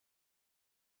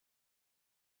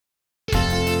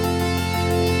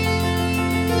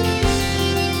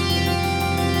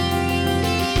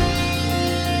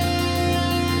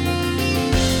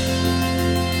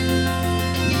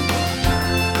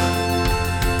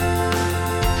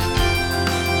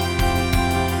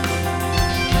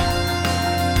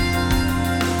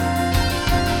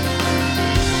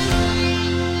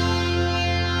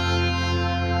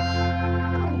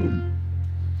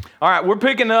All right, we're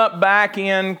picking up back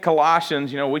in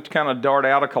Colossians. You know, we kind of dart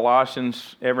out of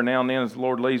Colossians every now and then as the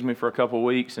Lord leads me for a couple of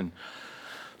weeks. And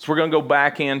so we're going to go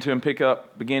back into and pick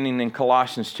up beginning in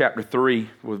Colossians chapter 3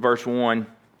 with verse 1.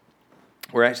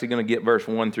 We're actually going to get verse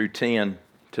 1 through 10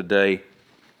 today.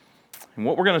 And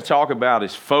what we're going to talk about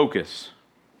is focus.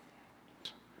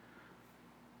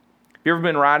 Have you ever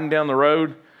been riding down the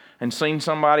road and seen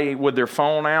somebody with their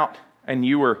phone out and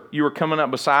you were coming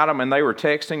up beside them and they were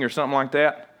texting or something like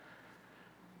that?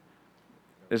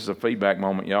 This is a feedback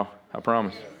moment, y'all. I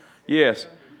promise. Yes.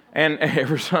 And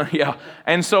yeah.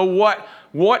 And so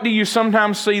what do you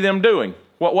sometimes see them doing?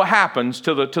 What happens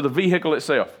to the vehicle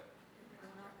itself?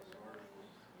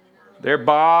 They're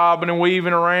bobbing and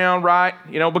weaving around, right?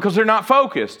 You know, because they're not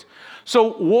focused.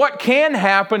 So what can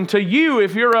happen to you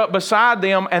if you're up beside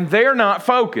them and they're not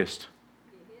focused?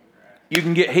 You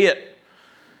can get hit.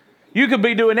 You could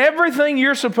be doing everything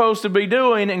you're supposed to be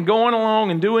doing and going along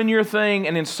and doing your thing,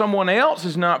 and then someone else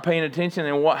is not paying attention,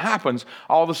 and what happens?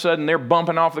 All of a sudden, they're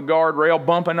bumping off the guardrail,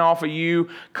 bumping off of you,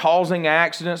 causing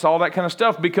accidents, all that kind of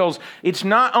stuff, because it's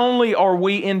not only are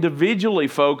we individually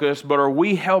focused, but are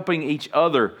we helping each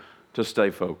other to stay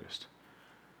focused?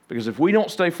 Because if we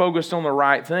don't stay focused on the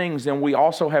right things, then we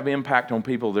also have impact on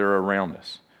people that are around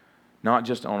us, not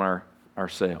just on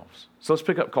ourselves. So let's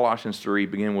pick up Colossians 3,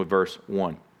 begin with verse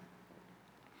 1.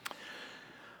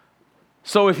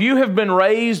 So if you have been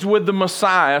raised with the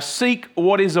Messiah, seek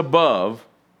what is above,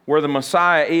 where the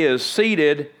Messiah is,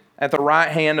 seated at the right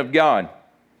hand of God.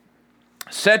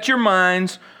 Set your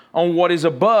minds on what is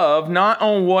above, not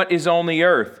on what is on the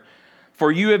earth.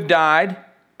 For you have died,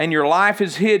 and your life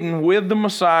is hidden with the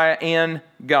Messiah in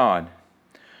God.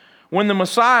 When the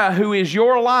Messiah, who is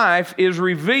your life, is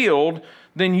revealed,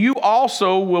 then you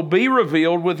also will be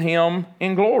revealed with him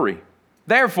in glory.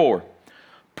 Therefore,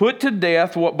 put to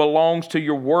death what belongs to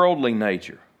your worldly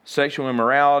nature: sexual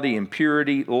immorality,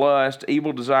 impurity, lust,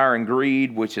 evil desire, and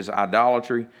greed, which is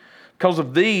idolatry. Because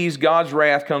of these, God's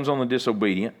wrath comes on the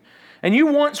disobedient. And you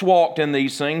once walked in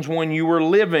these things when you were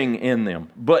living in them.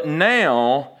 But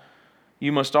now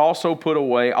you must also put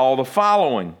away all the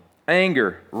following: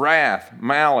 anger, wrath,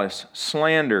 malice,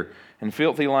 slander, and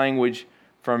filthy language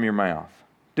from your mouth.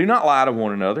 Do not lie to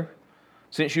one another,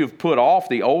 since you have put off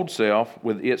the old self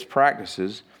with its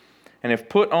practices and have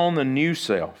put on the new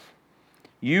self.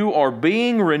 You are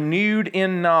being renewed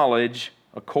in knowledge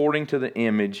according to the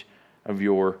image of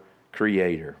your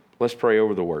Creator. Let's pray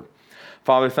over the Word.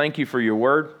 Father, thank you for your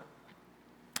Word.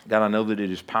 God, I know that it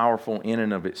is powerful in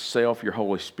and of itself. Your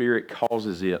Holy Spirit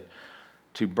causes it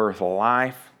to birth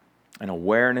life and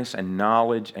awareness and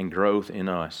knowledge and growth in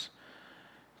us.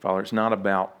 Father, it's not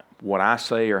about what I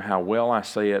say or how well I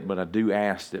say it, but I do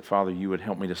ask that, Father, you would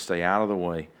help me to stay out of the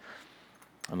way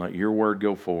and let your word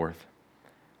go forth,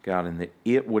 God, and that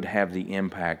it would have the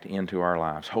impact into our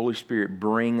lives. Holy Spirit,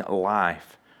 bring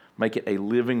life. Make it a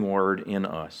living word in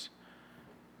us.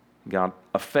 God,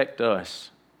 affect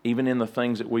us, even in the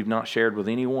things that we've not shared with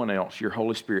anyone else. Your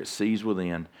Holy Spirit sees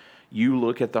within. You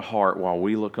look at the heart while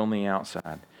we look on the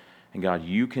outside. And God,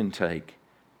 you can take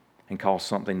and cause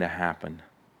something to happen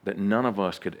that none of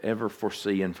us could ever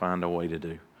foresee and find a way to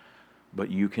do. But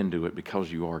you can do it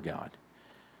because you are God.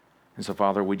 And so,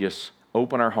 Father, we just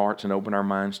open our hearts and open our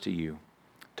minds to you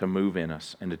to move in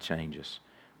us and to change us.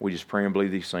 We just pray and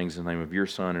believe these things in the name of your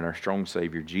Son and our strong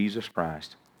Savior, Jesus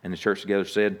Christ. And the church together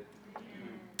said,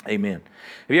 Amen.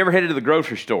 Have you ever headed to the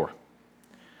grocery store?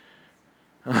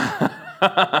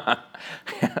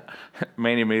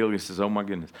 Manny immediately says, oh my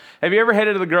goodness. Have you ever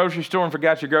headed to the grocery store and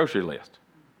forgot your grocery list?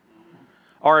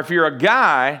 Or if you're a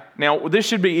guy, now this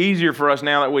should be easier for us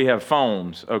now that we have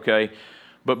phones, okay?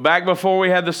 But back before we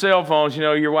had the cell phones, you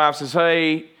know, your wife says,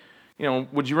 hey, you know,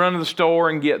 would you run to the store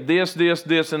and get this, this,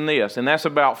 this, and this? And that's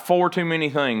about 4 too many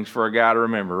things for a guy to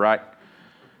remember, right?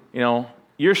 You know,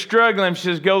 you're struggling. She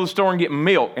says, go to the store and get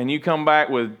milk. And you come back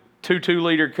with 2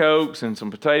 2-liter Cokes and some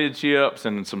potato chips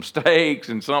and some steaks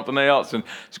and something else. And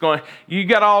it's going, you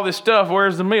got all this stuff.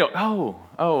 Where's the milk?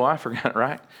 Oh, I forgot,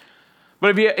 right?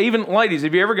 But even ladies,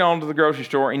 have you ever gone to the grocery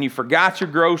store and you forgot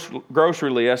your grocery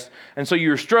list, and so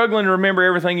you were struggling to remember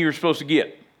everything you were supposed to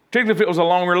get, particularly if it was a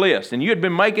longer list, and you had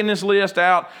been making this list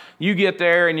out, you get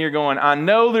there and you're going, I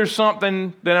know there's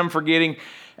something that I'm forgetting,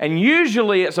 and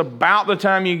usually it's about the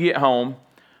time you get home,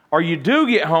 or you do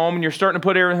get home and you're starting to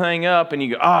put everything up and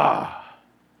you go,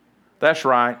 that's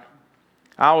right,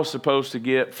 I was supposed to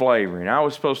get flavoring, I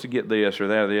was supposed to get this or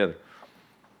that or the other.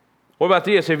 What about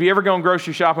this? Have you ever gone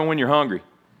grocery shopping when you're hungry?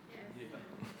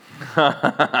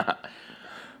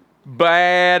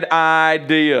 Bad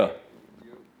idea.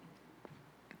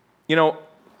 You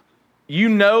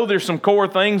know there's some core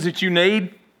things that you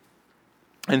need,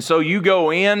 And so you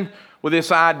go in with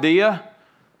this idea.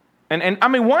 And I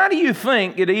mean, why do you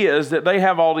think it is that they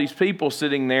have all these people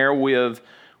sitting there with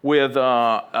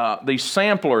these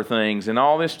sampler things and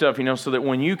all this stuff, so that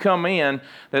when you come in,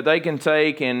 that they can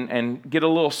take and get a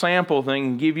little sample thing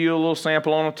and give you a little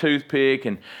sample on a toothpick.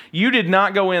 And you did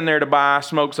not go in there to buy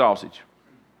smoked sausage,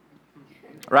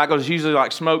 right? Because it's usually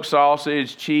like smoked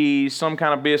sausage, cheese, some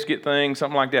kind of biscuit thing,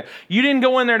 something like that. You didn't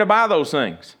go in there to buy those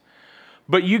things,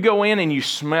 but you go in and you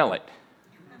smell it,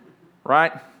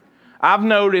 right? I've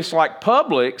noticed like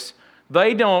Publix,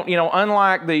 they don't,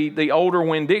 unlike the older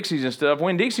Winn-Dixies and stuff,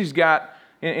 Winn-Dixies got,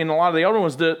 in a lot of the older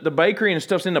ones, the bakery and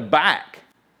stuff's in the back.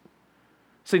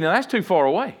 See, now that's too far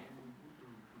away,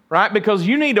 right? Because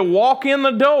you need to walk in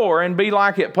the door and be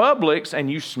like at Publix,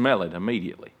 and you smell it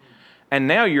immediately. And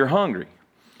now you're hungry.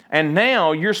 And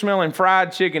now you're smelling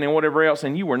fried chicken and whatever else,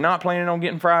 and you were not planning on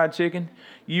getting fried chicken.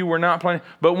 You were not planning.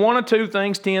 But one of two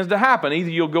things tends to happen. Either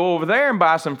you'll go over there and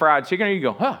buy some fried chicken, or you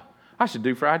go, I should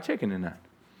do fried chicken tonight.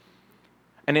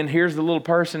 And then here's the little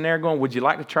person there going, would you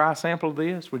like to try a sample of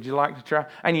this? Would you like to try?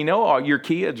 And your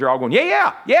kids are all going,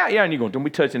 yeah. And you're going, don't be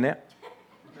touching that.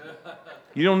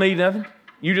 You don't need nothing.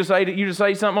 You just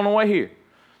ate something on the way here.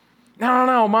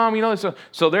 No, Mom,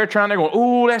 so they're going,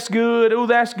 oh, that's good.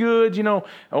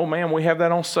 Oh, man, we have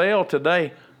that on sale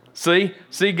today. See,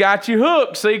 got you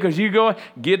hooked. See, because you go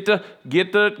get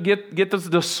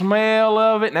the smell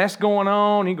of it, and that's going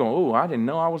on. You go, oh, I didn't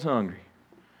know I was hungry.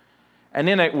 And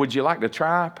then, would you like to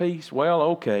try a piece? Well,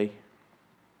 okay.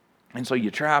 And so you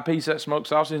try a piece of that smoked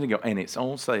sausage, and you go, and it's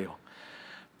on sale,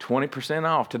 20%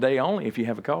 off today only if you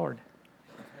have a card.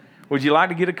 Would you like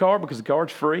to get a card? Because the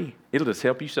card's free. It'll just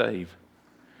help you save.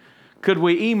 Could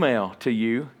we email to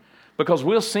you? Because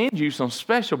we'll send you some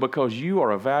special because you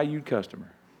are a valued customer.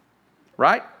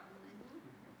 Right?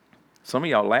 Some of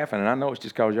y'all laughing, and I know it's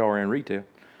just because y'all are in retail.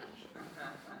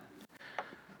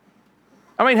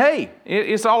 I mean, hey,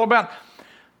 it's all about...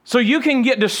 So you can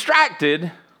get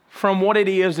distracted from what it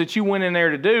is that you went in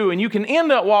there to do, and you can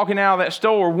end up walking out of that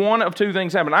store. One of two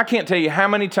things happen. I can't tell you how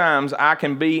many times I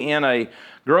can be in a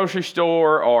grocery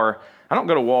store, or I don't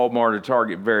go to Walmart or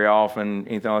Target very often,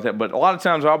 anything like that, but a lot of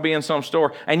times I'll be in some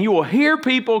store, and you will hear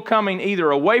people coming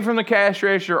either away from the cash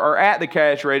register or at the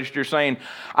cash register saying,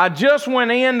 I just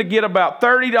went in to get about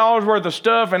 $30 worth of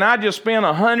stuff, and I just spent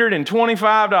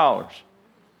 $125.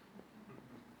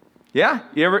 Yeah?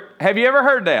 Have you ever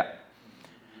heard that?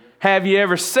 Have you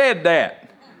ever said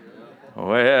that?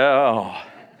 Well,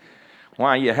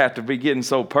 why you have to be getting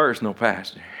so personal,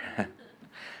 Pastor?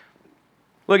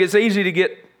 Look, it's easy to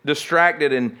get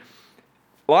distracted, and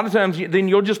a lot of times then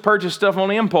you'll just purchase stuff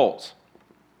on impulse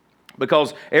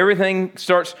because everything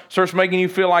starts making you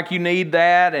feel like you need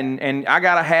that, and I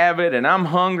got to have it, and I'm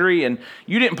hungry, and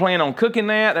you didn't plan on cooking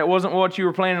that. That wasn't what you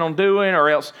were planning on doing, or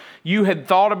else you had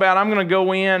thought about, I'm going to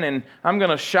go in and I'm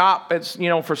going to shop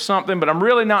for something, but I'm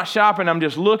really not shopping. I'm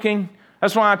just looking.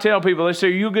 That's why I tell people, they say,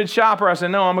 are you a good shopper? I say,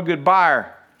 no, I'm a good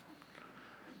buyer.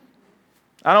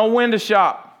 I don't when to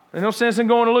shop. There's no sense in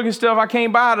going to look at stuff I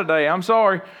can't buy today. I'm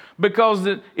sorry. Because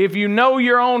if you know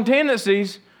your own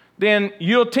tendencies, then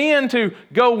you'll tend to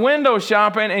go window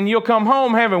shopping and you'll come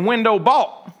home having window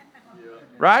bought.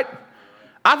 Right?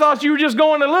 I thought you were just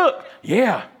going to look.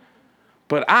 Yeah,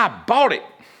 but I bought it.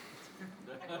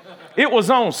 It was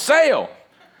on sale.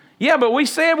 Yeah, but we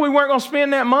said we weren't going to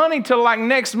spend that money till like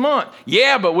next month.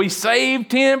 Yeah, but we saved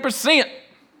 10%.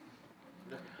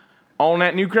 On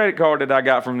that new credit card that I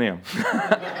got from them.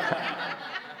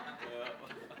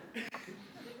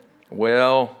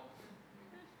 Well,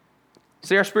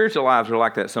 see, our spiritual lives are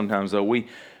like that sometimes, though. We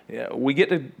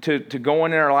get to go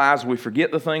in our lives, we forget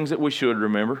the things that we should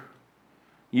remember,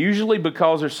 usually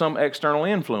because there's some external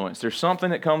influence. There's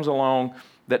something that comes along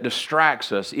that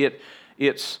distracts us. It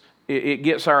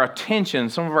gets our attention,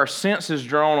 some of our senses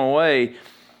drawn away,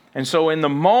 and so in the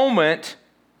moment,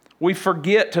 we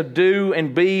forget to do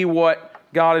and be what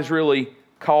God has really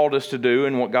called us to do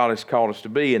and what God has called us to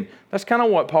be. And that's kind of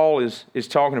what Paul is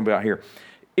talking about here.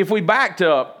 If we backed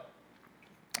up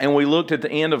and we looked at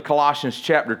the end of Colossians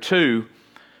chapter 2,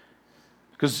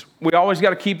 because we always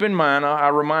got to keep in mind, I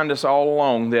remind us all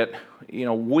along that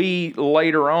we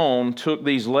later on took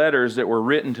these letters that were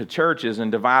written to churches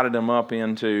and divided them up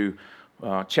into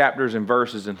chapters and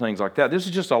verses and things like that. This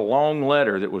is just a long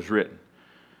letter that was written.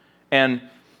 And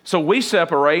so we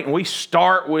separate and we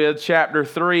start with chapter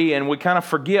 3 and we kind of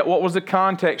forget what was the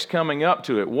context coming up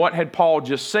to it. What had Paul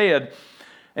just said?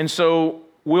 And so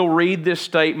we'll read this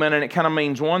statement and it kind of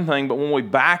means one thing, but when we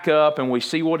back up and we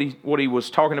see what he was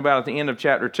talking about at the end of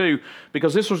chapter 2,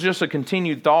 because this was just a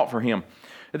continued thought for him.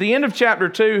 At the end of chapter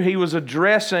 2, he was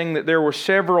addressing that there were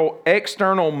several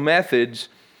external methods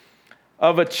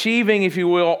of achieving, if you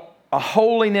will, a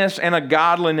holiness and a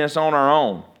godliness on our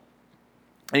own.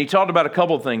 And he talked about a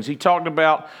couple of things. He talked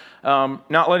about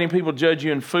not letting people judge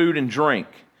you in food and drink.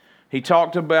 He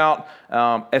talked about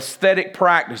aesthetic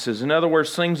practices. In other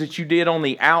words, things that you did on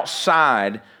the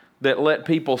outside that let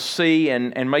people see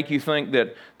and make you think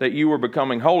that you were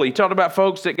becoming holy. He talked about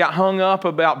folks that got hung up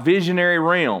about visionary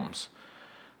realms.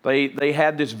 They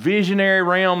had this visionary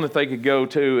realm that they could go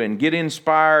to and get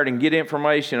inspired and get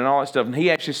information and all that stuff. And he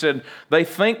actually said they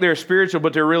think they're spiritual,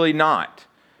 but they're really not.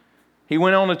 He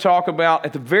went on to talk about,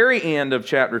 at the very end of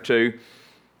chapter 2,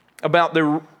 about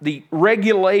the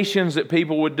regulations that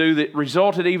people would do that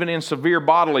resulted even in severe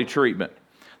bodily treatment.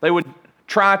 They would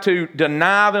try to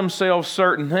deny themselves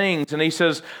certain things. And he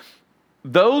says,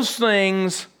 those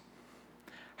things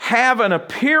have an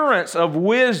appearance of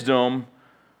wisdom,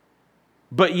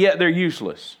 but yet they're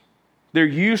useless. They're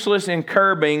useless in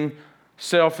curbing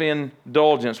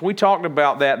self-indulgence. We talked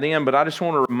about that then, but I just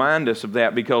want to remind us of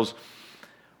that because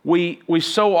we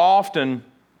so often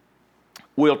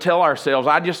will tell ourselves,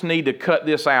 I just need to cut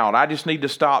this out. I just need to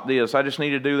stop this. I just need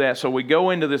to do that. So we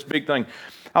go into this big thing.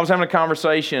 I was having a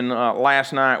conversation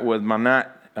last night with my night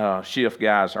shift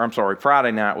guys, or I'm sorry,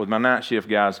 Friday night with my night shift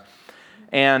guys.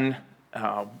 And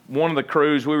one of the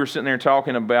crews, we were sitting there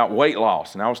talking about weight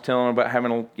loss. And I was telling them about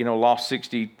having, lost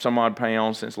 60 some odd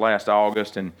pounds since last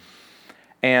August. And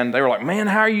they were like, man,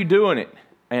 how are you doing it?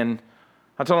 And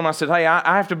I told them, I said, hey,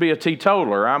 I have to be a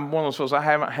teetotaler. I'm one of those folks, I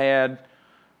haven't had,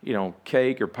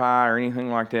 cake or pie or anything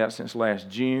like that since last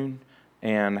June.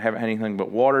 And I haven't had anything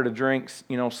but water to drink,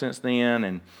 since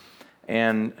then.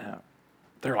 And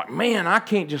they're like, man, I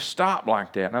can't just stop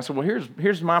like that. And I said, well,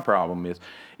 here's my problem is,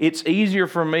 it's easier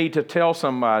for me to tell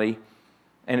somebody,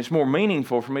 and it's more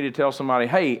meaningful for me to tell somebody,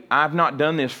 hey, I've not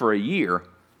done this for a year,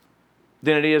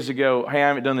 than it is to go, hey, I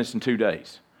haven't done this in 2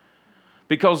 days.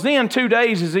 Because then 2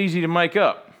 days is easy to make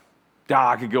up.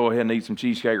 I could go ahead and eat some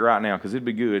cheesecake right now because it'd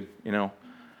be good,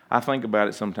 I think about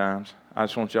it sometimes. I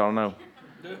just want y'all to know.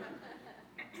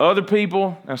 Other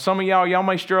people, now some of y'all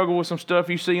may struggle with some stuff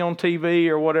you see on TV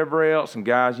or whatever else, and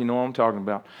guys, you know what I'm talking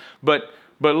about. But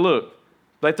look,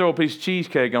 they throw a piece of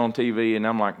cheesecake on TV, and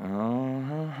I'm like,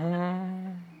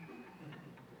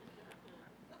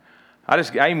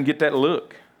 I even get that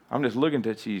look. I'm just looking at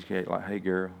that cheesecake like, hey,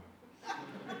 girl,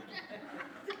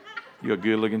 you're a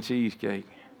good-looking cheesecake.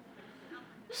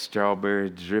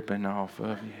 Strawberries dripping off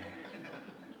of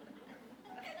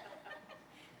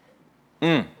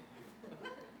you.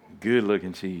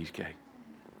 Good-looking cheesecake.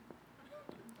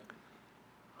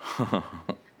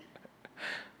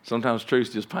 Sometimes truth's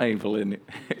just painful, isn't it?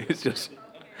 It's just.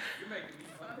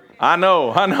 I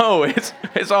know.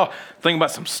 It's all. Think about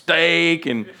some steak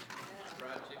and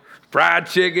fried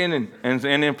chicken, and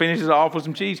then finishes off with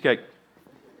some cheesecake.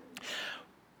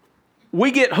 We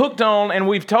get hooked on, and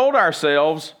we've told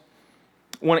ourselves,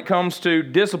 when it comes to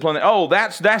discipline,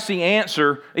 that's the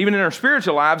answer, even in our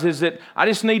spiritual lives, is that I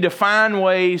just need to find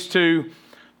ways to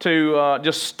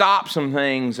just stop some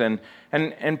things. And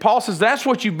Paul says that's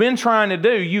what you've been trying to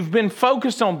do. You've been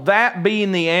focused on that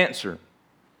being the answer.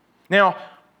 Now,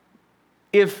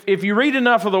 if you read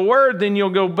enough of the Word, then you'll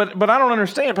go, but I don't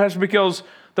understand, Pastor, because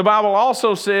the Bible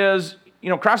also says,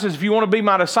 Christ says, if you want to be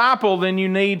my disciple, then you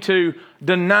need to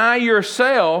deny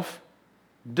yourself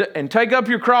and take up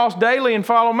your cross daily and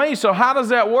follow me. So how does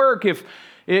that work? If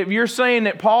you're saying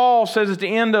that Paul says at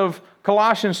the end of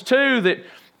Colossians 2 that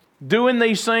doing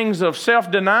these things of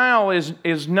self-denial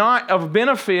is not of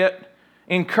benefit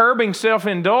in curbing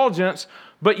self-indulgence,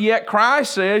 but yet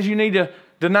Christ says you need to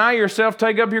deny yourself,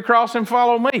 take up your cross, and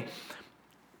follow me.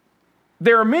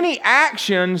 There are many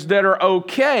actions that are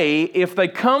okay if they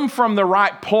come from the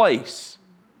right place.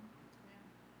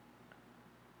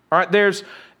 All right,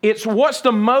 it's what's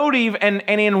the motive and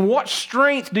in what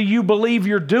strength do you believe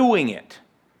you're doing it?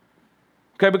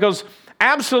 Okay, because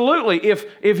absolutely,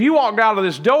 if you walked out of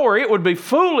this door, it would be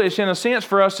foolish in a sense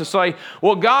for us to say,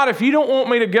 well, God, if you don't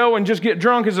want me to go and just get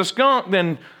drunk as a skunk,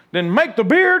 then make the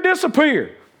beer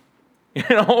disappear.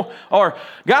 Or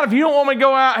God, if you don't want me to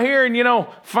go out here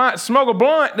and, smoke a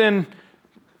blunt, then...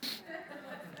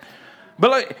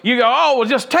 But you go, well,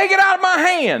 just take it out of my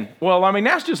hand. Well,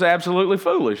 that's just absolutely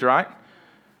foolish, right?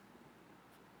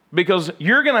 Because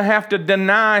you're going to have to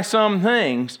deny some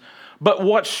things, but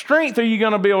what strength are you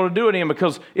going to be able to do it in?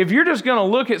 Because if you're just going to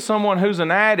look at someone who's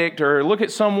an addict or look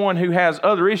at someone who has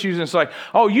other issues and say,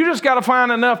 you just got to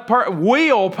find enough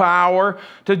willpower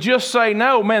to just say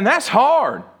no, man, that's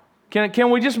hard.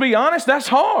 Can we just be honest? That's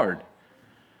hard.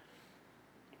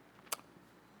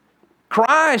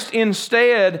 Christ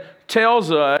instead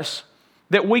tells us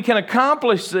that we can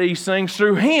accomplish these things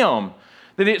through Him,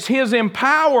 that it's His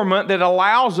empowerment that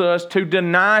allows us to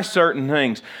deny certain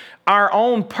things. Our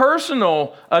own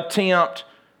personal attempt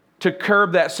to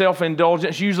curb that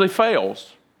self-indulgence usually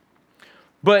fails.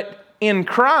 But in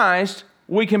Christ,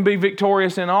 we can be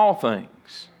victorious in all things.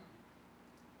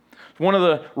 One of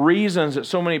the reasons that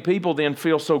so many people then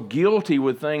feel so guilty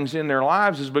with things in their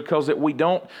lives is because that we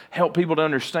don't help people to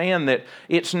understand that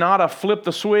it's not a flip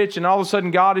the switch and all of a sudden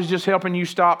God is just helping you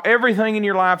stop everything in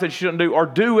your life that you shouldn't do or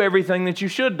do everything that you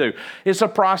should do. It's a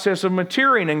process of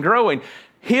maturing and growing.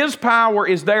 His power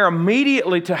is there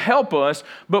immediately to help us,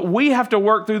 but we have to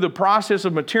work through the process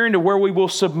of maturing to where we will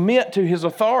submit to His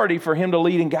authority for Him to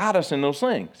lead and guide us in those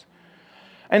things.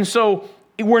 And so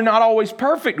we're not always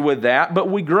perfect with that, but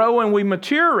we grow and we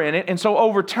mature in it. And so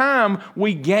over time,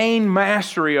 we gain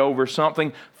mastery over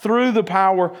something through the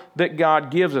power that God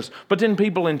gives us. But then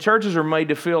people in churches are made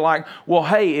to feel like, well,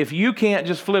 hey, if you can't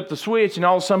just flip the switch and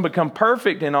all of a sudden become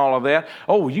perfect in all of that,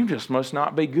 oh, you just must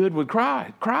not be good with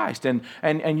Christ. And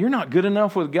you're not good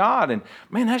enough with God. And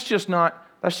man, that's just not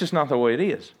the way it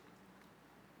is.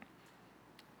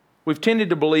 We've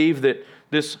tended to believe that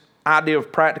this idea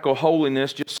of practical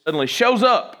holiness just suddenly shows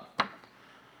up.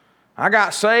 I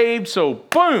got saved, so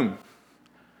boom.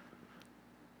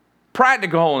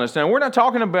 Practical holiness. Now, we're not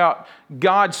talking about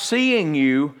God seeing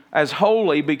you as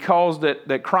holy because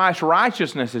that Christ's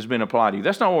righteousness has been applied to you.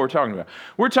 That's not what we're talking about.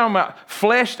 We're talking about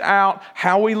fleshed out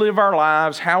how we live our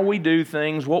lives, how we do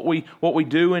things, what we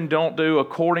do and don't do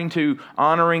according to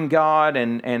honoring God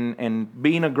and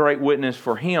being a great witness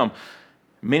for Him.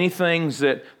 Many things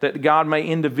that God may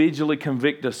individually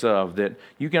convict us of, that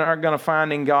you aren't going to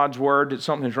find in God's Word that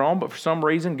something's wrong, but for some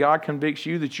reason God convicts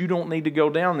you that you don't need to go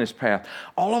down this path.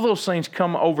 All of those things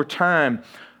come over time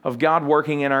of God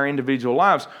working in our individual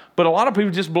lives. But a lot of people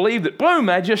just believe that, boom,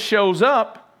 that just shows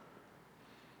up,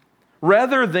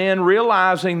 rather than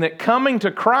realizing that coming to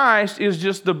Christ is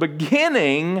just the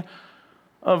beginning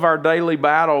of our daily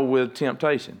battle with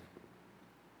temptation.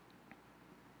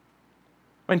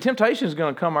 I mean, temptation is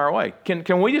going to come our way.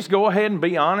 Can we just go ahead and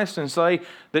be honest and say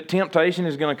that temptation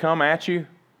is going to come at you?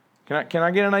 Can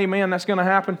I get an amen? That's going to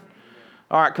happen?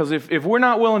 All right, because if we're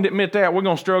not willing to admit that, we're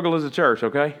going to struggle as a church,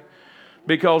 okay?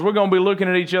 Because we're going to be looking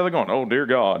at each other going, oh, dear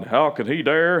God, how could he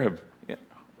dare have...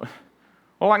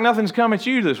 Well, like nothing's come at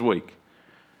you this week.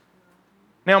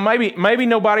 Now, maybe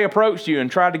nobody approached you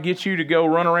and tried to get you to go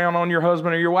run around on your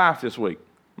husband or your wife this week.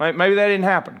 Maybe that didn't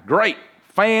happen. Great.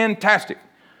 Fantastic.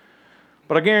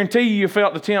 But I guarantee you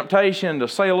felt the temptation to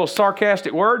say a little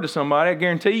sarcastic word to somebody. I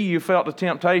guarantee you felt the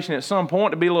temptation at some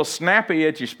point to be a little snappy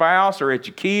at your spouse or at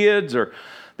your kids, or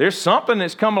there's something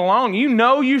that's come along you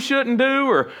know you shouldn't do,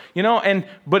 or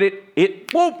but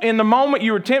it whoop, in the moment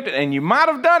you were tempted, and you might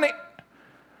have done it.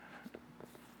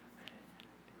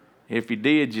 If you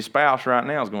did, your spouse right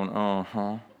now is going,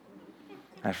 uh-huh,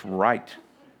 that's right.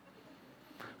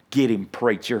 Get him,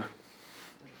 preacher.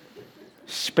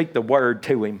 Speak the word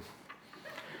to him.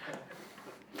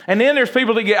 And then there's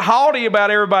people that get haughty about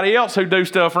everybody else who do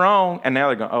stuff wrong, and now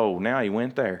they're going, oh, now he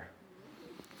went there.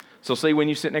 So see, when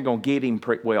you're sitting there going, get him,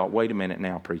 well, wait a minute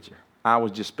now, preacher. I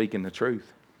was just speaking the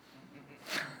truth.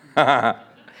 But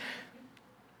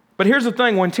here's the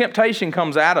thing, when temptation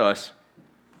comes at us,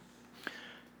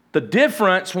 the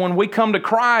difference when we come to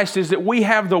Christ is that we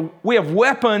have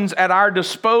weapons at our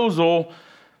disposal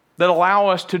that allow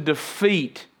us to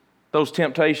defeat those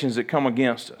temptations that come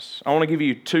against us. I want to give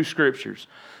you two scriptures.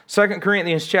 2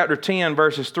 Corinthians chapter 10,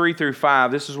 verses 3 through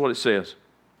 5, this is what it says.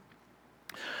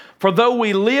 For though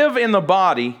we live in the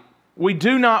body, we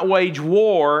do not wage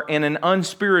war in an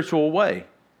unspiritual way.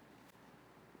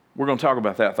 We're going to talk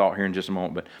about that thought here in just a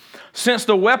moment. But since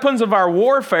the weapons of our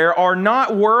warfare are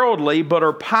not worldly, but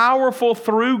are powerful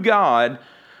through God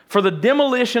for the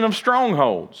demolition of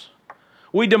strongholds,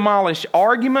 we demolish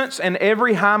arguments and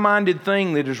every high-minded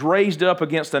thing that is raised up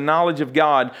against the knowledge of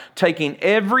God, taking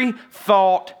every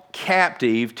thought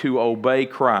captive to obey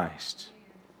Christ.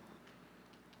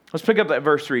 Let's pick up that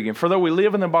verse 3 again. For though we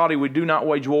live in the body, we do not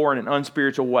wage war in an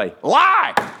unspiritual way.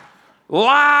 Lie!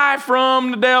 Lie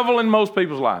from the devil in most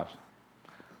people's lives.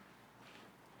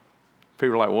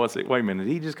 People are like, what's it? Wait a minute,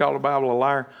 did he just call the Bible a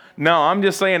liar? No, I'm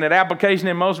just saying that application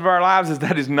in most of our lives is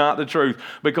that is not the truth,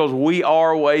 because we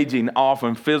are waging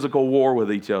often physical war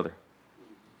with each other.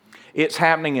 It's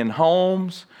happening in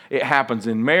homes. It happens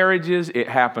in marriages. It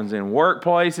happens in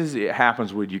workplaces. It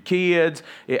happens with your kids.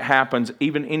 It happens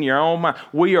even in your own mind.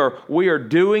 We are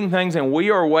doing things, and we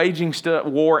are waging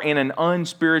war in an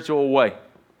unspiritual way.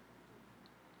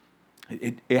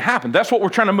 It happened. That's what we're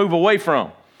trying to move away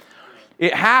from.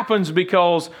 It happens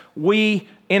because we,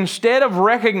 instead of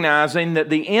recognizing that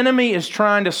the enemy is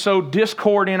trying to sow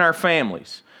discord in our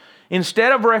families,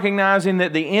 instead of recognizing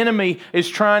that the enemy is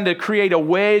trying to create a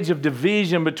wedge of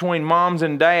division between moms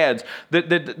and dads, that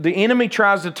the enemy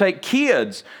tries to take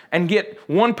kids and get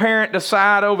one parent to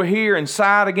side over here and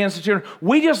side against the children,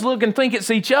 we just look and think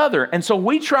it's each other. And so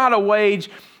we try to wage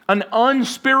an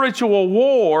unspiritual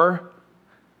war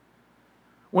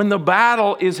when the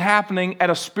battle is happening at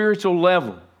a spiritual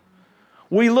level.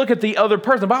 We look at the other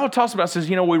person. The Bible talks about, says,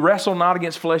 we wrestle not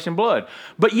against flesh and blood.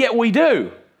 But yet we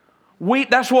do.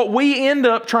 That's what we end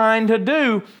up trying to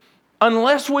do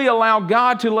unless we allow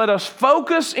God to let us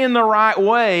focus in the right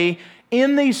way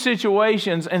in these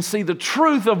situations and see the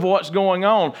truth of what's going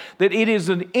on. That it is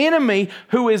an enemy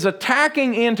who is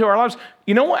attacking into our lives.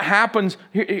 You know what happens?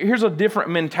 Here's a different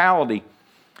mentality.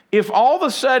 If all of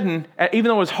a sudden, even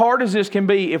though as hard as this can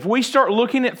be, if we start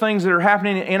looking at things that are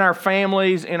happening in our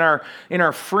families, in our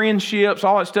friendships,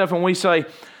 all that stuff, and we say,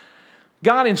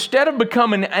 God, instead of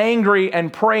becoming angry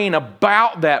and praying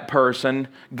about that person,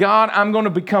 God, I'm going to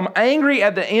become angry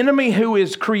at the enemy who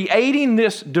is creating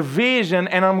this division,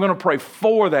 and I'm going to pray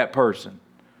for that person.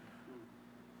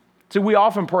 See, we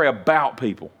often pray about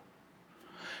people.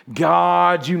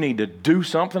 God, you need to do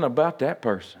something about that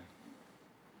person.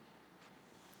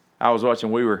 I was watching,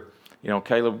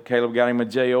 Caleb got him a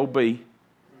job.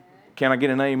 Can I get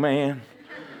an amen?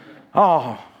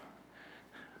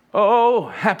 Oh,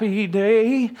 happy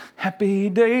day, happy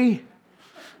day.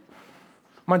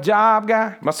 My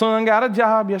son got a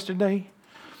job yesterday.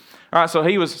 All right, so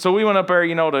we went up there,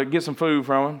 to get some food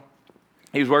from him.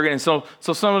 He was working, and so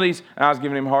some of these, I was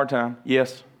giving him a hard time.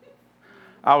 Yes.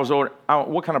 I was ordering,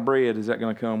 what kind of bread is that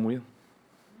going to come with?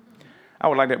 I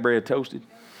would like that bread toasted.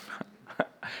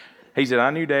 He said, I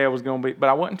knew Dad was going to be, but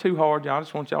I wasn't too hard, y'all. I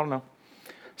just want y'all to know.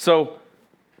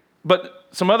 But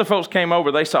some other folks came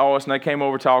over. They saw us, and they came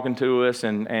over talking to us,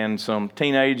 and some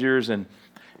teenagers. And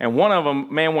one of them,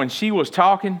 man, when she was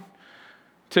talking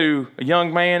to a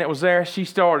young man that was there, she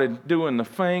started doing the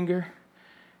finger.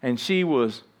 And she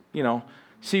was,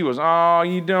 oh,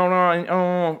 you don't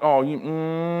know, oh,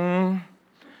 you,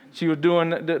 She was doing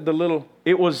the little,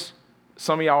 it was,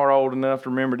 some of y'all are old enough to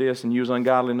remember this, and you was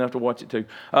ungodly enough to watch it too.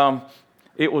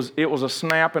 It was a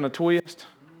snap and a twist,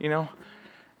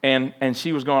 And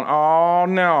she was going, oh,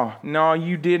 no,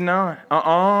 you did not.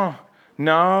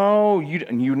 No,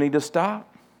 you need to stop.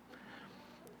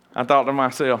 I thought to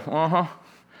myself,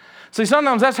 See,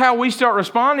 sometimes that's how we start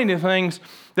responding to things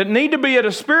that need to be at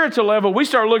a spiritual level. We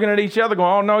start looking at each other going,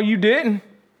 oh, no, you didn't.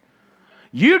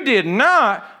 You did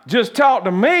not just talk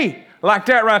to me like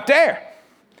that right there.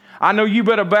 I know you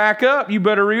better back up. You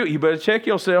better check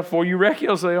yourself before you wreck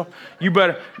yourself. You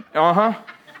better, I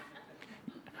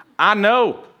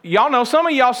know. Y'all know some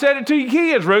of y'all said it to your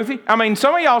kids, Ruthie.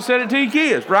 Some of y'all said it to your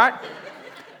kids, right?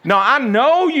 No, I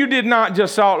know you did not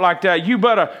just talk like that. You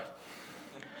better,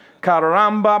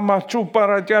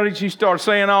 she started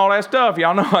saying all that stuff.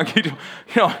 Y'all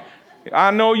know,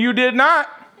 I know you did not.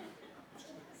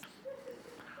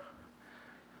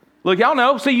 Look, y'all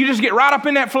know. See, you just get right up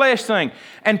in that flesh thing.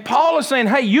 And Paul is saying,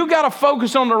 hey, you got to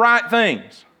focus on the right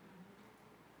things.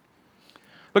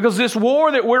 Because this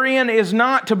war that we're in is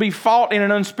not to be fought in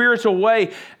an unspiritual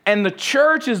way. And the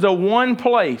church is the one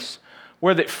place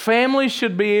where that families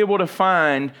should be able to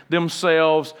find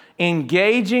themselves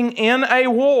engaging in a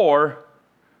war,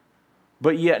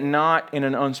 but yet not in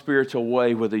an unspiritual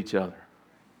way with each other.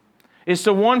 It's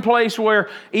the one place where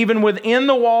even within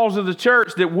the walls of the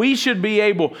church that we should be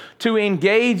able to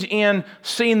engage in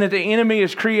seeing that the enemy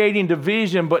is creating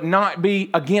division, but not be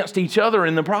against each other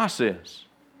in the process.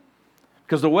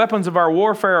 Because the weapons of our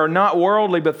warfare are not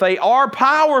worldly, but they are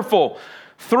powerful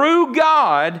through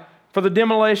God for the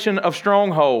demolition of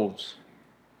strongholds.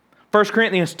 1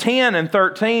 Corinthians 10 and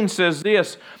 13 says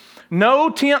this,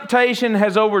 no temptation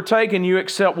has overtaken you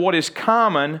except what is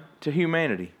common to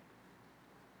humanity.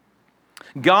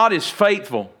 God is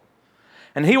faithful,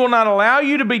 and He will not allow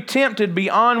you to be tempted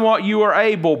beyond what you are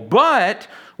able, but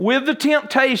with the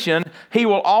temptation, He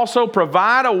will also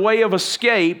provide a way of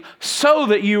escape so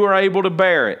that you are able to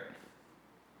bear it.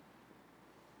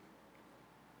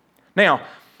 Now,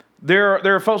 there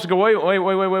are folks that go,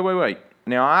 wait.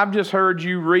 Now, I've just heard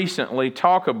you recently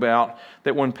talk about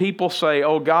that when people say,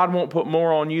 oh, God won't put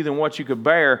more on you than what you could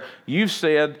bear, you've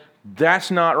said that's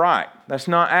not right. That's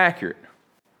not accurate.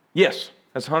 Yes,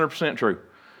 that's 100% true.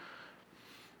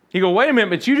 You go, wait a minute,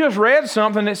 but you just read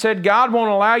something that said God won't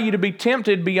allow you to be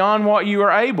tempted beyond what you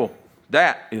are able.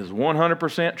 That is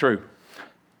 100% true.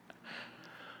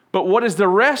 But what is the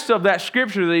rest of that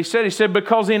scripture that he said? He said,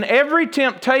 because in every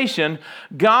temptation,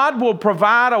 God will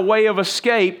provide a way of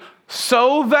escape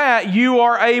so that you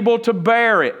are able to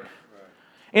bear it.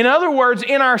 In other words,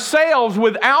 in ourselves,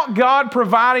 without God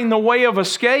providing the way of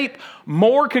escape,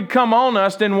 more could come on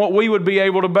us than what we would be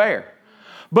able to bear.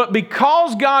 But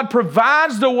because God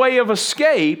provides the way of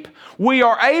escape, we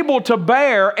are able to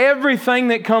bear everything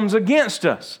that comes against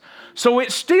us. So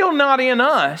it's still not in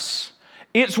us.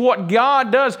 It's what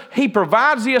God does. He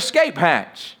provides the escape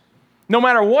hatch. No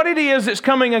matter what it is that's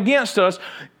coming against us.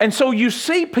 And so you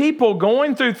see people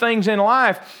going through things in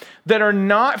life that are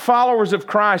not followers of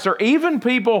Christ, or even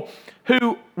people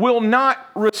who will not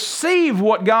receive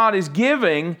what God is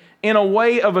giving in a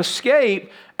way of escape,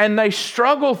 and they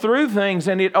struggle through things,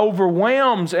 and it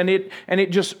overwhelms, and it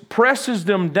just presses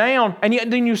them down. And yet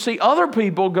then you see other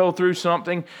people go through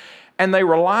something, and they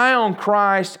rely on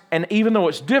Christ, and even though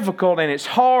it's difficult and it's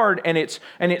hard and it's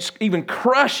even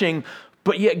crushing,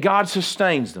 but yet God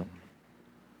sustains them.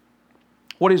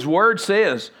 What His Word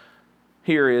says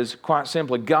here is, quite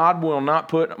simply, God will not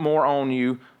put more on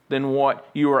you than what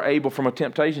you are able from a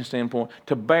temptation standpoint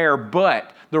to bear.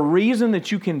 But the reason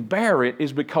that you can bear it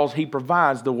is because He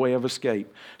provides the way of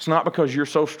escape. It's not because you're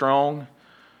so strong.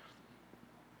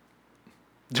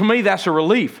 To me, that's a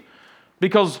relief.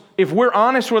 Because if we're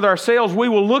honest with ourselves, we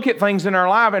will look at things in our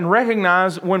life and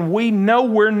recognize when we know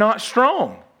we're not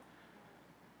strong.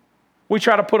 We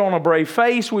try to put on a brave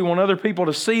face. We want other people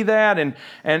to see that,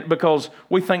 and because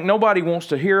we think nobody wants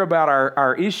to hear about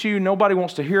our issue. Nobody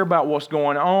wants to hear about what's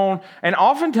going on. And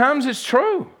oftentimes it's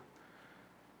true.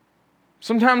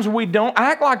 Sometimes we don't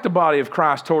act like the body of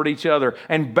Christ toward each other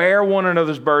and bear one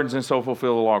another's burdens and so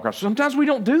fulfill the law of Christ. Sometimes we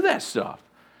don't do that stuff.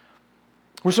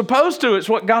 We're supposed to. It's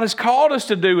what God has called us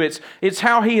to do. It's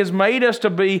how He has made us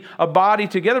to be a body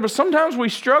together. But sometimes we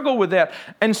struggle with that.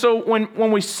 And so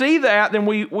when we see that, then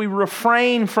we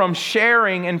refrain from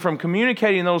sharing and from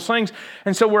communicating those things.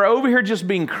 And so we're over here just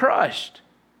being crushed.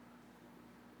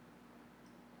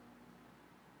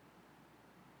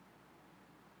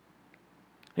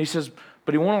 He says,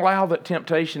 but He won't allow that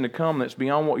temptation to come that's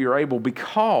beyond what you're able,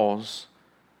 because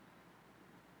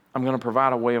I'm going to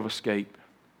provide a way of escape.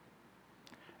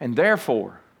 And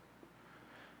therefore,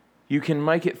 you can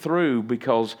make it through,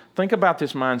 because think about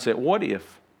this mindset. What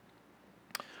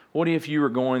if you were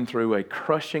going through a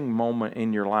crushing moment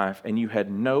in your life and you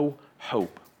had no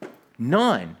hope?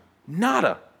 None.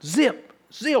 Nada. Zip.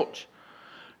 Zilch.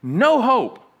 No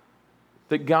hope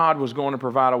that God was going to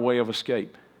provide a way of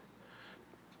escape.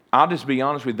 I'll just be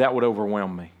honest with you, that would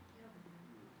overwhelm me.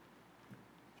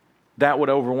 That would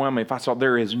overwhelm me. If I saw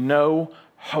there is no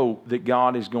hope that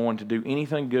God is going to do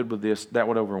anything good with this, that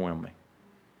would overwhelm me.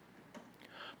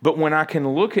 But when I can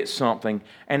look at something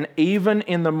and even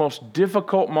in the most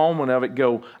difficult moment of it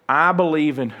go, I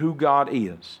believe in who God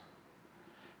is.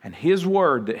 And His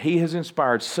Word that He has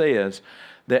inspired says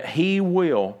that He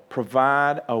will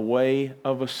provide a way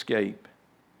of escape.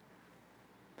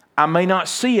 I may not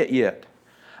see it yet.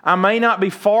 I may not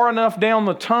be far enough down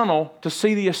the tunnel to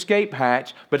see the escape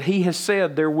hatch, but He has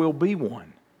said there will be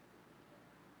one.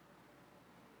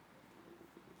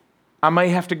 I may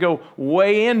have to go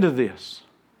way into this,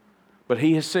 but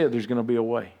He has said there's going to be a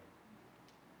way.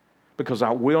 Because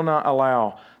I will not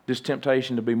allow this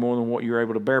temptation to be more than what you're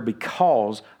able to bear,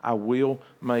 because I will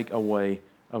make a way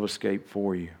of escape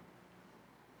for you.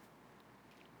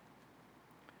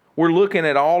 We're looking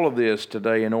at all of this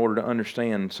today in order to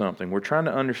understand something. We're trying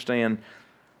to understand,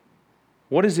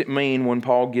 what does it mean when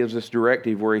Paul gives this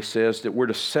directive where he says that we're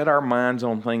to set our minds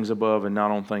on things above and not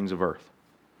on things of earth?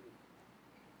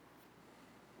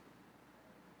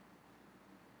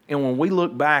 And when we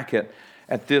look back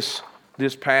at this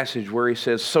passage where he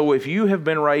says, so if you have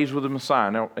been raised with the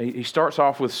Messiah. Now, he starts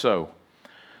off with so.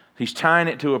 He's tying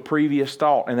it to a previous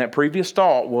thought. And that previous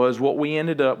thought was what we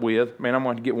ended up with. Man, I'm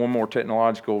going to get one more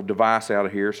technological device out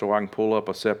of here so I can pull up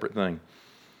a separate thing.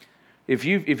 If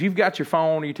you've got your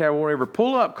phone or your tablet or whatever,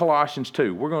 pull up Colossians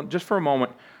 2. We're going, just for a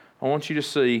moment, I want you to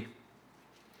see.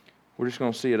 We're just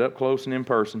going to see it up close and in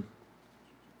person.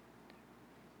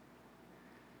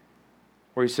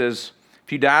 Where he says,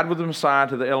 if you died with the Messiah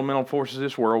to the elemental forces of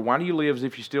this world, why do you live as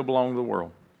if you still belong to the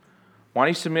world? Why do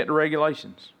you submit to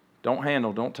regulations? Don't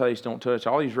handle, don't taste, don't touch.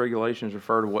 All these regulations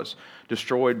refer to what's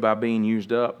destroyed by being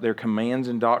used up. They're commands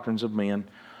and doctrines of men.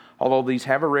 Although these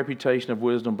have a reputation of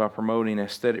wisdom by promoting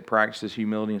aesthetic practices,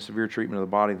 humility, and severe treatment of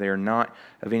the body, they are not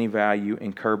of any value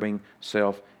in curbing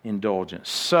self-indulgence.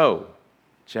 So,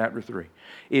 chapter 3,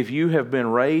 if you have been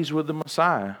raised with the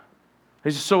Messiah, he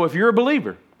says, so if you're a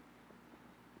believer,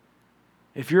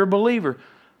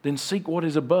 then seek what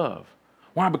is above.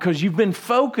 Why? Because you've been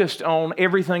focused on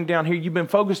everything down here. You've been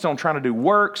focused on trying to do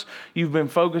works. You've been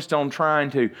focused on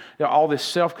trying to, all this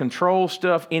self-control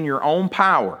stuff in your own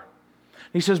power.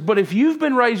 He says, but if you've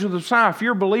been raised with the Messiah, if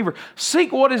you're a believer,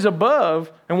 seek what is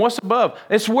above. And what's above?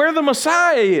 It's where the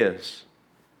Messiah is.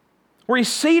 Where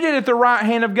He's seated at the right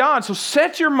hand of God. So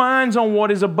set your minds on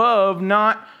what is above,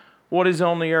 not what is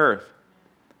on the earth.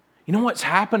 You know what's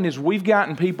happened is we've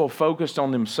gotten people focused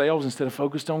on themselves instead of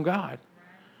focused on God.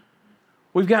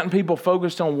 We've gotten people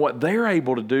focused on what they're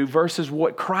able to do versus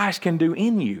what Christ can do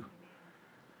in you.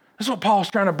 That's what Paul's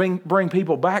trying to bring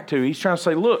people back to. He's trying to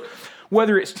say, look,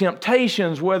 whether it's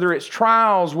temptations, whether it's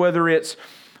trials, whether it's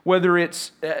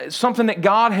something that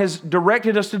God has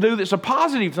directed us to do that's a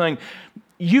positive thing,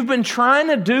 you've been trying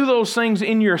to do those things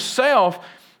in yourself,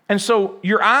 and so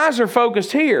your eyes are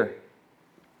focused here.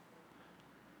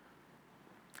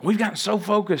 We've gotten so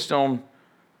focused on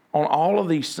all of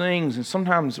these things, and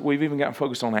sometimes we've even gotten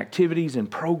focused on activities and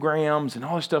programs and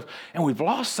all this stuff, and we've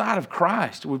lost sight of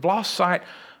Christ. We've lost sight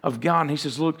of God. And He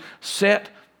says, look, set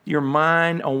your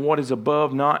mind on what is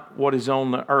above, not what is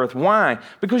on the earth. Why?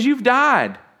 Because you've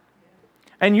died,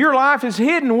 and your life is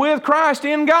hidden with Christ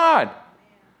in God.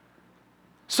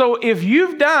 So if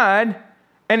you've died,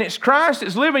 and it's Christ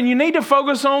that's living, you need to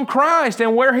focus on Christ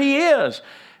and where He is.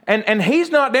 And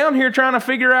He's not down here trying to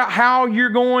figure out how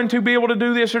you're going to be able to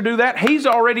do this or do that. He's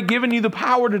already given you the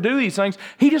power to do these things.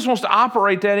 He just wants to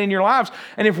operate that in your lives.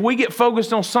 And if we get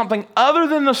focused on something other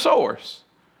than the source,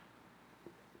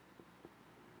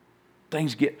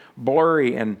 things get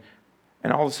blurry and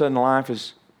all of a sudden life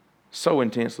is so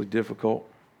intensely difficult.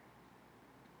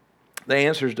 The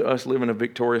answers to us living a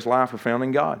victorious life are found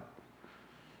in God.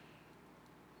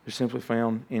 They're simply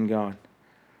found in God.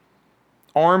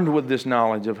 Armed with this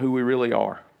knowledge of who we really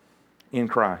are in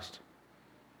Christ.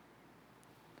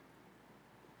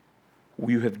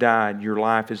 You have died. Your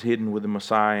life is hidden with the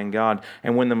Messiah in God.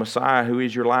 And when the Messiah, who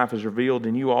is your life, is revealed,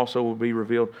 then you also will be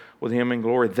revealed with Him in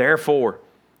glory. Therefore,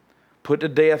 put to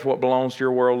death what belongs to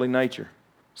your worldly nature.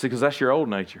 See, because that's your old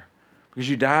nature. Because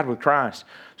you died with Christ.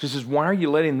 So He says, why are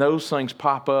you letting those things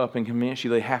pop up and convince you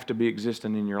they have to be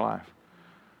existing in your life?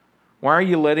 Why are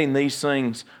you letting these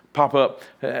things pop up,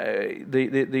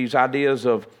 these ideas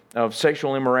of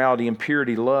sexual immorality,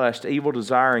 impurity, lust, evil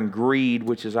desire, and greed,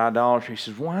 which is idolatry? He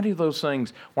says, why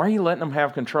are you letting them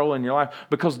have control in your life?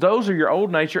 Because those are your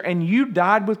old nature, and you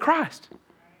died with Christ.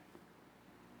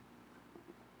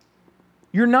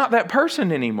 You're not that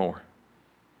person anymore.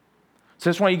 So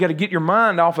that's why you got to get your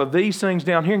mind off of these things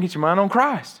down here and get your mind on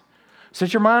Christ.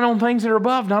 Set your mind on things that are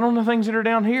above, not on the things that are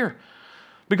down here.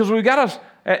 Because we've got to...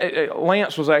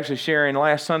 Lance was actually sharing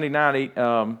last Sunday night.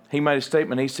 He made a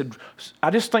statement. He said, I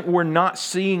just think we're not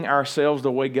seeing ourselves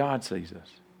the way God sees us.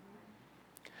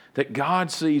 That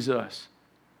God sees us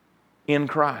in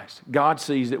Christ. God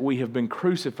sees that we have been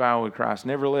crucified with Christ.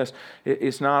 Nevertheless,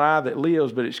 it's not I that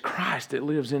lives, but it's Christ that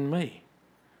lives in me.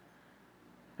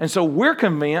 And so we're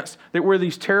convinced that we're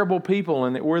these terrible people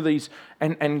and that we're these,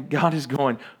 and God is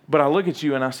going, but I look at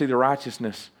you and I see the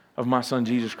righteousness of my Son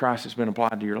Jesus Christ that's been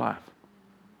applied to your life.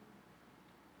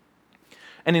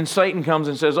 And then Satan comes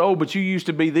and says, oh, but you used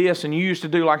to be this and you used to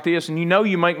do like this and you know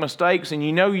you make mistakes and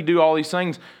you know you do all these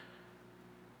things.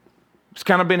 It's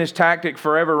kind of been his tactic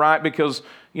forever, right? Because,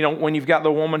 you know, when you've got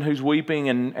the woman who's weeping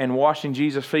and washing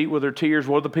Jesus' feet with her tears,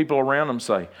 what do the people around them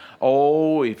say?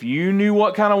 Oh, if you knew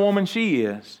what kind of woman she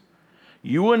is,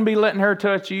 you wouldn't be letting her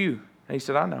touch you. And he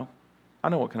said, I know. I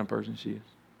know what kind of person she is.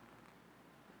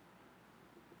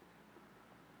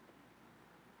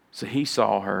 So he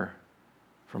saw her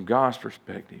from God's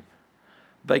perspective.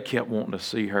 They kept wanting to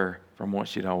see her from what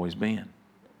she'd always been.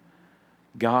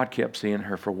 God kept seeing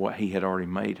her for what He had already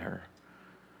made her.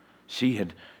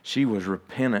 She was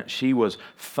repentant. She was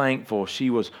thankful. She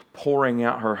was pouring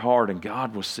out her heart, and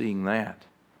God was seeing that.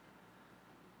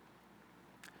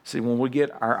 See, when we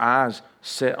get our eyes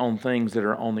set on things that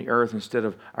are on the earth instead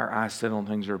of our eyes set on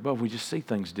things that are above, we just see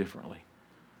things differently.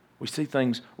 We see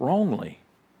things wrongly.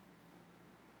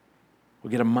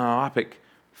 We get a myopic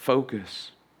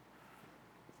focus.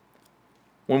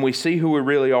 When we see who we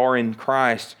really are in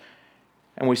Christ,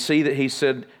 and we see that He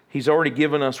said He's already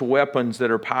given us weapons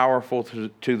that are powerful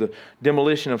to the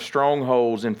demolition of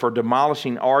strongholds and for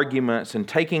demolishing arguments and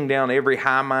taking down every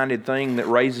high-minded thing that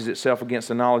raises itself against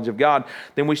the knowledge of God,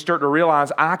 then we start to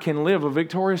realize I can live a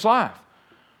victorious life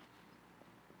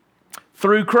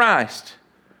through Christ.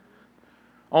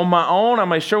 On my own, I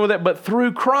may struggle with that, but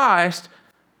through Christ,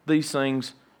 these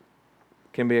things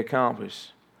can be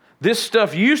accomplished. This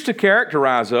stuff used to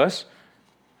characterize us.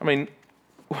 I mean,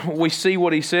 we see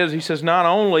what he says. He says, not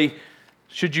only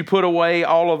Should you put away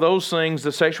all of those things,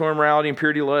 the sexual immorality,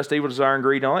 impurity, lust, evil desire, and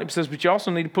greed, and all that? It says, but you also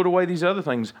need to put away these other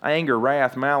things: anger,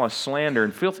 wrath, malice, slander,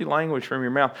 and filthy language from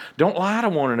your mouth. Don't lie to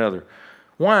one another.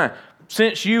 Why?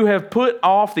 Since you have put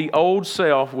off the old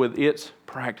self with its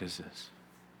practices.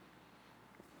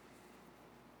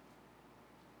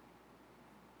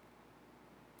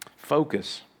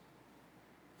 Focus.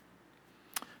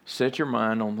 Set your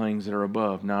mind on things that are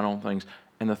above, not on things.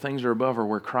 And the things that are above are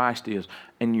where Christ is.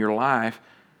 And your life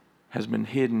has been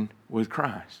hidden with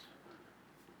Christ.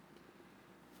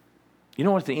 You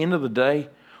know, at the end of the day,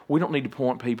 we don't need to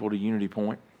point people to Unity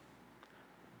Point.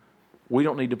 We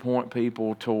don't need to point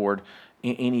people toward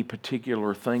any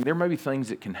particular thing. There may be things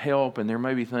that can help, and there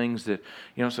may be things that,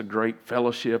 it's a great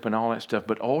fellowship and all that stuff.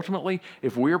 But ultimately,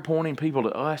 if we're pointing people to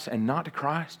us and not to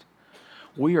Christ,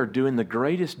 we are doing the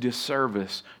greatest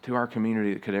disservice to our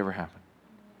community that could ever happen.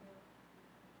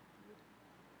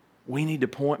 We need to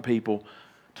point people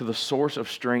to the source of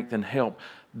strength and help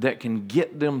that can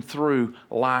get them through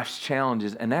life's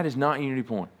challenges, and that is not Unity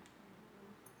Point.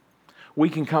 We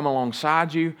can come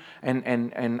alongside you,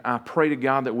 and I pray to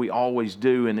God that we always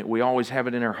do, and that we always have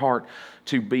it in our heart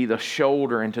to be the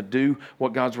shoulder and to do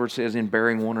what God's Word says in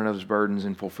bearing one another's burdens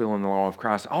and fulfilling the law of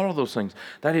Christ. All of those things,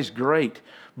 that is great.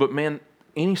 But man,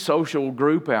 any social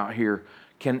group out here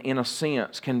can, in a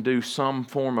sense, can do some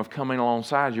form of coming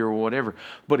alongside you or whatever.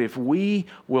 But if we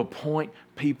will point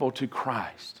people to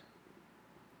Christ,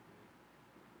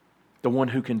 the one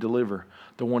who can deliver,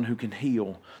 the one who can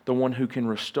heal, the one who can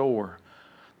restore,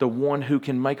 the one who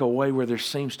can make a way where there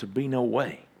seems to be no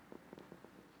way.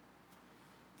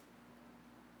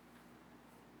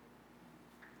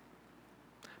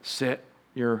 Set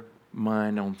your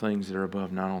mind on things that are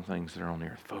above, not on things that are on the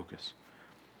earth. Focus.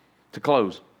 To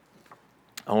close,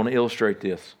 I want to illustrate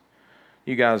this.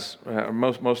 You guys,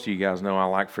 most of you guys know I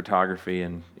like photography,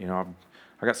 and I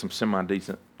got some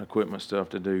semi-decent equipment stuff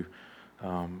to do,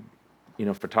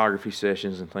 photography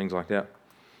sessions and things like that.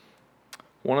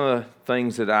 One of the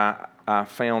things that I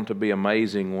found to be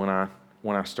amazing when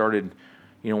I started,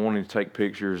 wanting to take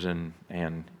pictures and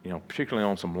particularly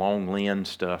on some long lens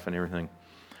stuff and everything,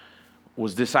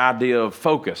 was this idea of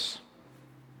focus.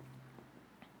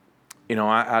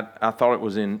 I thought it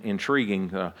was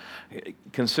intriguing.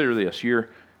 Consider this.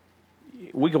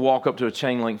 We could walk up to a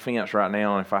chain link fence right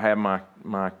now, and if I have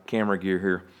my camera gear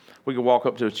here, we could walk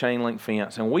up to a chain link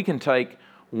fence, and we can take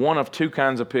one of two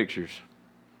kinds of pictures.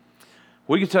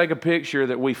 We could take a picture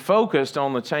that we focused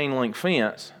on the chain link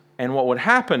fence, and what would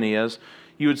happen is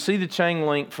you would see the chain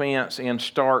link fence in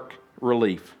stark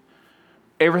relief.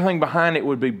 Everything behind it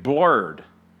would be blurred,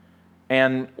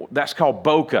 and that's called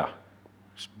bokeh.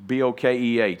 It's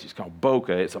B-O-K-E-H. It's called bokeh.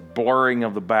 It's a blurring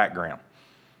of the background.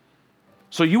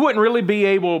 So you wouldn't really be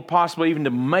able possibly even to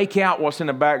make out what's in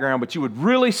the background, but you would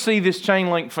really see this chain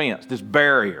link fence, this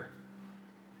barrier.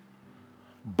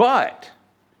 But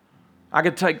I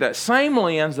could take that same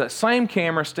lens, that same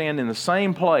camera, stand in the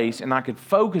same place, and I could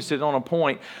focus it on a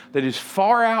point that is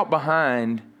far out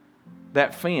behind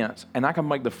that fence, and I can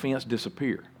make the fence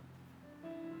disappear.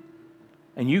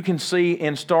 And you can see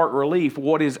in stark relief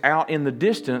what is out in the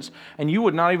distance, and you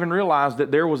would not even realize that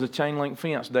there was a chain link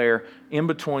fence there in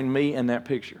between me and that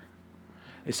picture.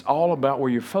 It's all about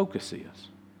where your focus is.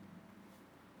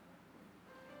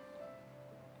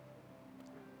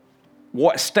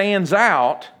 What stands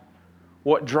out,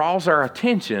 what draws our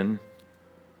attention,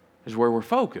 is where we're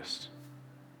focused.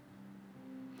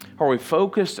 Are we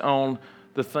focused on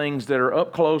the things that are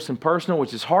up close and personal,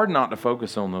 which is hard not to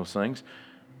focus on those things?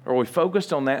 Are we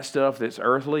focused on that stuff that's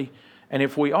earthly? And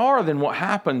if we are, then what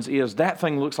happens is that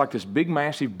thing looks like this big,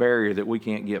 massive barrier that we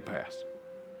can't get past.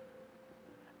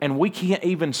 And we can't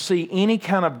even see any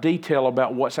kind of detail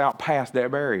about what's out past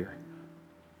that barrier.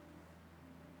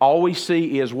 All we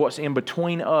see is what's in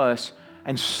between us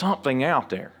and something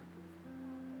out there.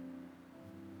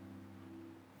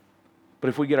 But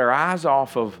if we get our eyes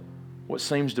off of what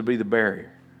seems to be the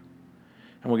barrier,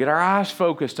 and we get our eyes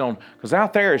focused on, because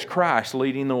out there is Christ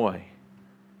leading the way,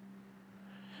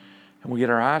 and we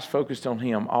get our eyes focused on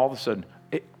Him, all of a sudden,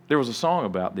 there was a song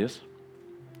about this.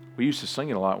 We used to sing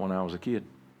it a lot when I was a kid.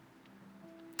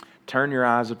 Turn your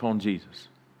eyes upon Jesus.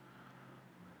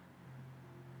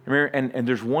 Remember, and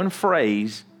there's one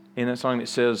phrase in that song that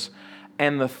says,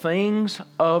 and the things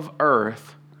of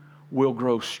earth will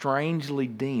grow strangely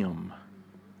dim.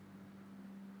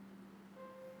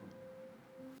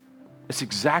 It's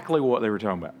exactly what they were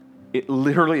talking about. It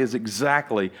literally is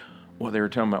exactly what they were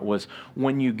talking about, was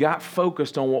when you got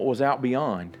focused on what was out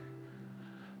beyond,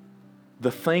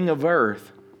 the thing of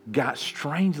earth got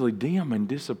strangely dim and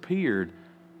disappeared.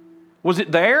 Was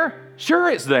it there? Sure,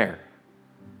 it's there.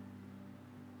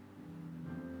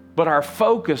 But our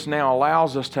focus now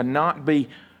allows us to not be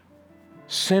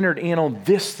centered in on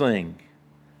this thing.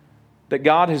 That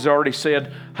God has already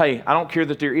said, hey, I don't care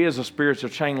that there is a spiritual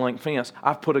chain link fence.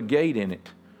 I've put a gate in it.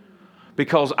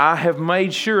 Because I have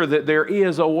made sure that there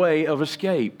is a way of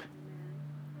escape.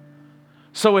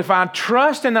 So if I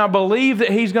trust and I believe that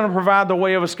He's going to provide the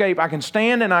way of escape, I can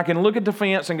stand and I can look at the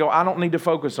fence and go, I don't need to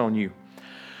focus on you.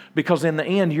 Because in the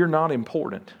end, you're not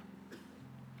important.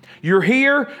 You're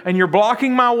here and you're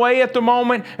blocking my way at the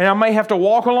moment, and I may have to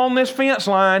walk along this fence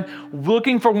line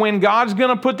looking for when God's going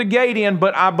to put the gate in,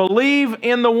 but I believe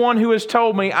in the one who has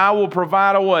told me I will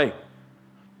provide a way.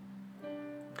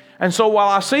 And so while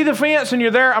I see the fence and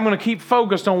you're there, I'm going to keep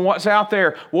focused on what's out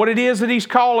there, what it is that He's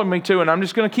calling me to, and I'm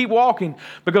just going to keep walking,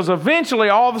 because eventually,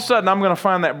 all of a sudden, I'm going to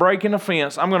find that break in the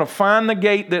fence. I'm going to find the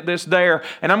gate that's there,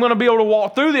 and I'm going to be able to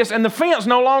walk through this, and the fence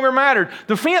no longer mattered.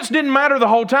 The fence didn't matter the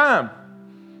whole time.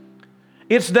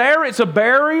 It's there, it's a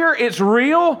barrier, it's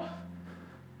real,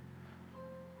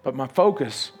 but my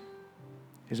focus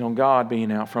is on God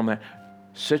being out from that.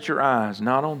 Set your eyes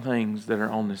not on things that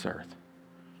are on this earth,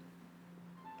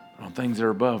 on things that are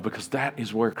above, because that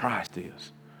is where Christ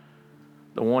is.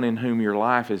 The one in whom your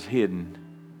life is hidden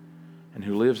and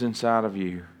who lives inside of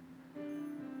you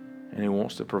and who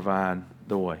wants to provide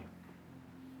the way.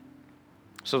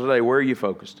 So today, where are you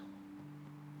focused?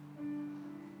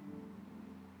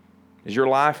 Is your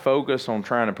life focused on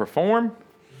trying to perform?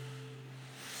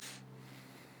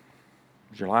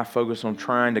 Is your life focused on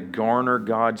trying to garner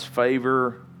God's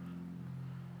favor?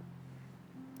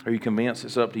 Are you convinced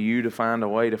it's up to you to find a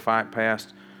way to fight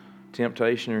past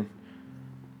temptation?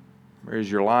 Or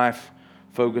is your life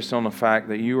focused on the fact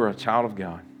that you are a child of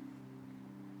God,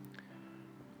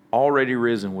 already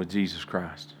risen with Jesus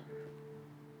Christ,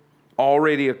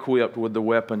 already equipped with the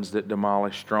weapons that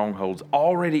demolish strongholds,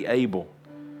 already able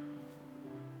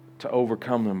to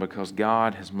overcome them because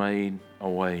God has made a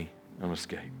way of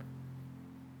escape?